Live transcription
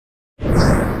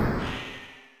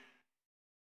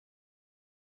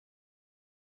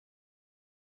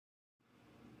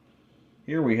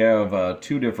Here we have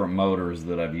two different motors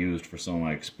that I've used for some of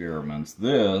my experiments.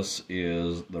 This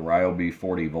is the Ryobi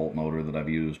 40V motor that I've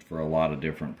used for a lot of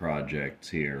different projects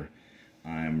here.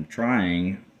 I'm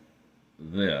trying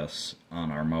this on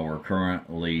our mower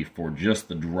currently for just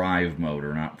the drive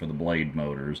motor, not for the blade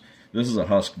motors. This is a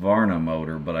Husqvarna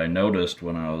motor, but I noticed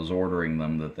when I was ordering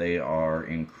them that they are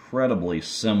incredibly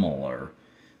similar.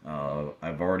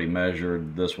 I've already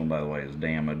measured. This one, by the way, is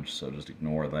damaged, so just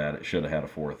ignore that. It should have had a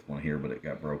fourth one here, but it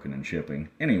got broken in shipping.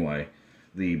 Anyway,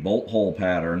 the bolt hole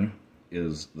pattern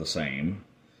is the same.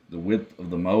 The width of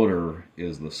the motor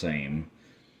is the same.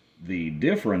 The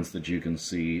difference that you can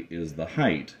see is the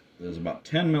height. There's about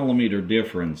 10 millimeter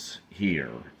difference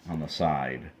here on the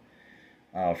side.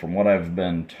 From what I've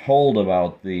been told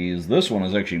about these, this one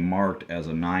is actually marked as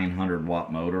a 900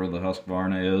 watt motor, the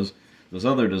Husqvarna is. This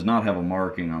other does not have a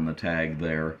marking on the tag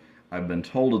there. I've been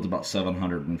told it's about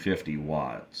 750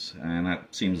 watts, and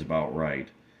that seems about right.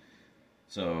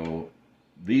 So,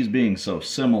 these being so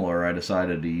similar, I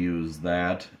decided to use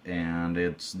that, and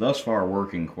it's thus far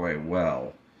working quite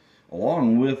well.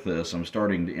 Along with this, I'm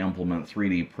starting to implement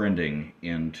 3D printing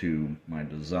into my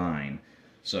design.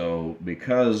 So,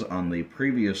 because on the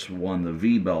previous one the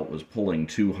V-belt was pulling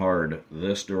too hard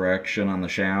this direction on the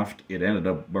shaft, it ended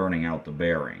up burning out the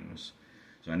bearings.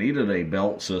 So I needed a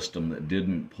belt system that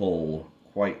didn't pull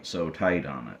quite so tight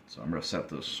on it. So I'm going to set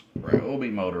this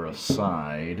Ryobi motor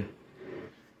aside,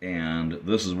 and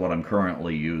this is what I'm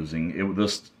currently using.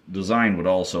 This design would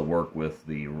also work with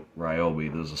the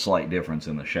Ryobi. There's a slight difference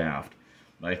in the shaft.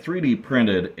 I 3D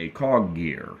printed a cog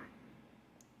gear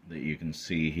that you can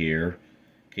see here.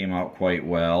 Came out quite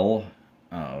well.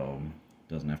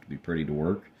 Doesn't have to be pretty to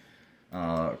work.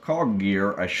 Cog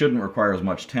gear, I shouldn't require as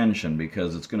much tension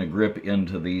because it's going to grip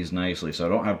into these nicely, so I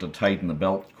don't have to tighten the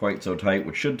belt quite so tight,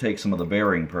 which should take some of the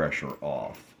bearing pressure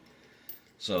off.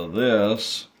 So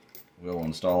this will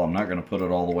install. I'm not going to put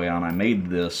it all the way on. I made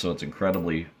this so it's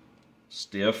incredibly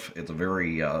stiff. It's a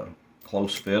very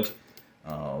close fit,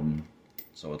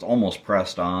 so it's almost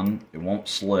pressed on. It won't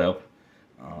slip.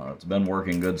 It's been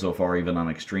working good so far, even on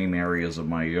extreme areas of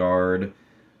my yard.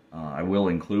 I will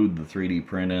include the 3D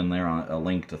print in there, a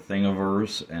link to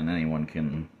Thingiverse, and anyone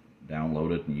can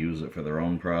download it and use it for their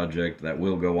own project. That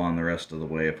will go on the rest of the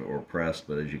way if it were pressed,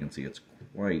 but as you can see, it's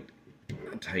quite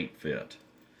a tight fit.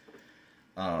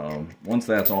 Once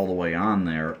that's all the way on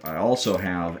there, I also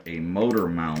have a motor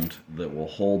mount that will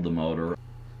hold the motor.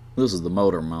 This is the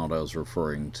motor mount I was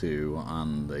referring to.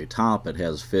 On the top it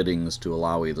has fittings to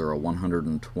allow either a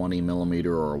 120mm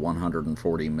or a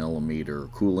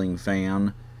 140mm cooling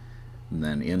fan. And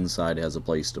then inside has a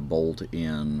place to bolt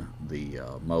in the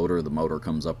motor. The motor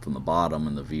comes up from the bottom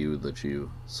in the view that you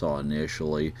saw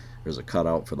initially. There's a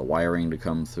cutout for the wiring to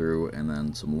come through, and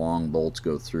then some long bolts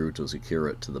go through to secure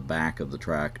it to the back of the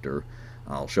tractor.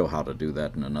 I'll show how to do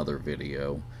that in another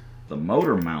video. The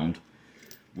motor mount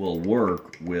will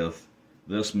work with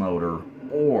this motor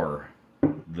or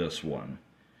this one.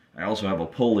 I also have a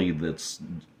pulley that's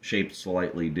shaped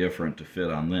slightly different to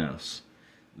fit on this.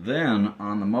 Then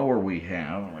on the mower we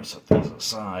have, I'm going to set these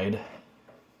aside,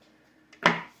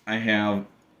 I have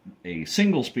a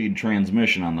single speed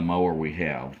transmission on the mower we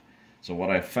have. So what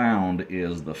I found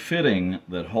is the fitting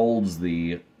that holds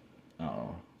the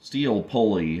steel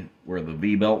pulley where the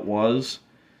V-belt was,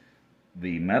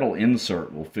 the metal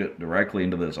insert will fit directly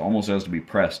into this. Almost has to be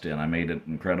pressed in. I made it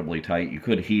incredibly tight. You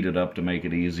could heat it up to make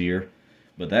it easier.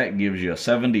 But that gives you a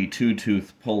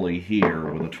 72-tooth pulley here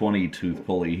with a 20-tooth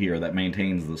pulley here. That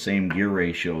maintains the same gear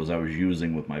ratio as I was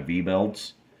using with my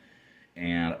V-belts.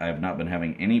 And I've not been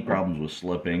having any problems with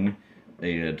slipping.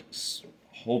 It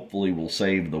hopefully will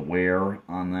save the wear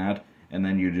on that. And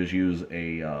then you just use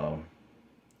a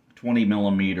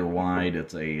 20mm wide,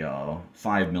 it's a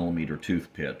 5mm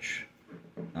tooth pitch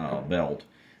belt.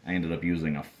 I ended up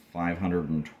using a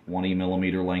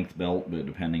 520mm length belt, but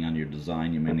depending on your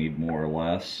design you may need more or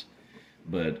less.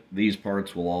 But these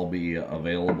parts will all be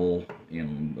available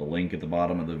in the link at the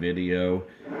bottom of the video.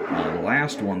 The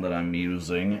last one that I'm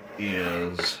using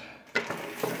is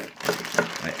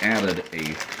I added a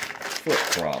foot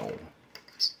throttle.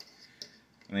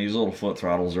 And these little foot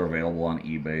throttles are available on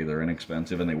eBay. They're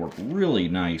inexpensive and they work really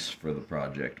nice for the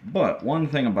project. But one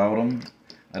thing about them,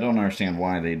 I don't understand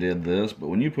why they did this, but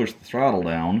when you push the throttle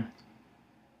down,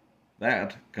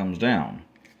 that comes down.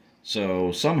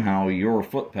 So somehow your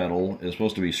foot pedal is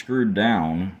supposed to be screwed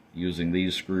down using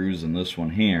these screws and this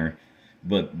one here,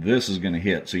 but this is going to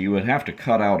hit. So you would have to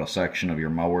cut out a section of your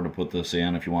mower to put this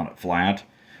in if you want it flat.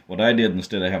 What I did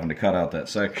instead of having to cut out that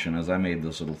section is I made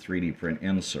this little 3D print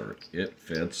insert. It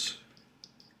fits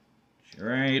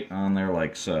right on there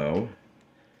like so.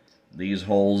 These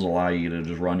holes allow you to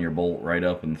just run your bolt right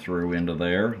up and through into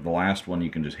there. The last one you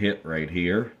can just hit right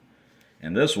here.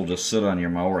 And this will just sit on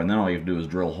your mower, and then all you have to do is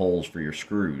drill holes for your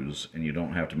screws, and you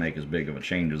don't have to make as big of a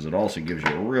changes. It also gives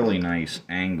you a really nice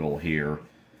angle here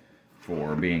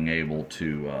for being able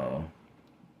to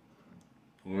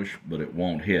push, but it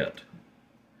won't hit.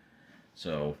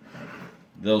 So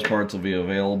those parts will be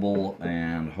available,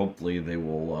 and hopefully they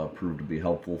will prove to be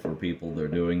helpful for people that are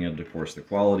doing it. Of course, the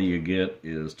quality you get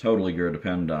is totally going to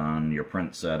depend on your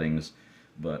print settings,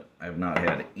 but I've not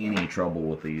had any trouble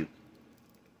with these.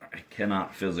 I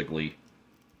cannot physically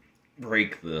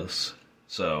break this,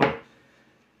 so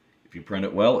if you print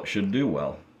it well, it should do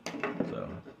well. So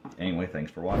anyway,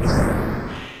 thanks for watching.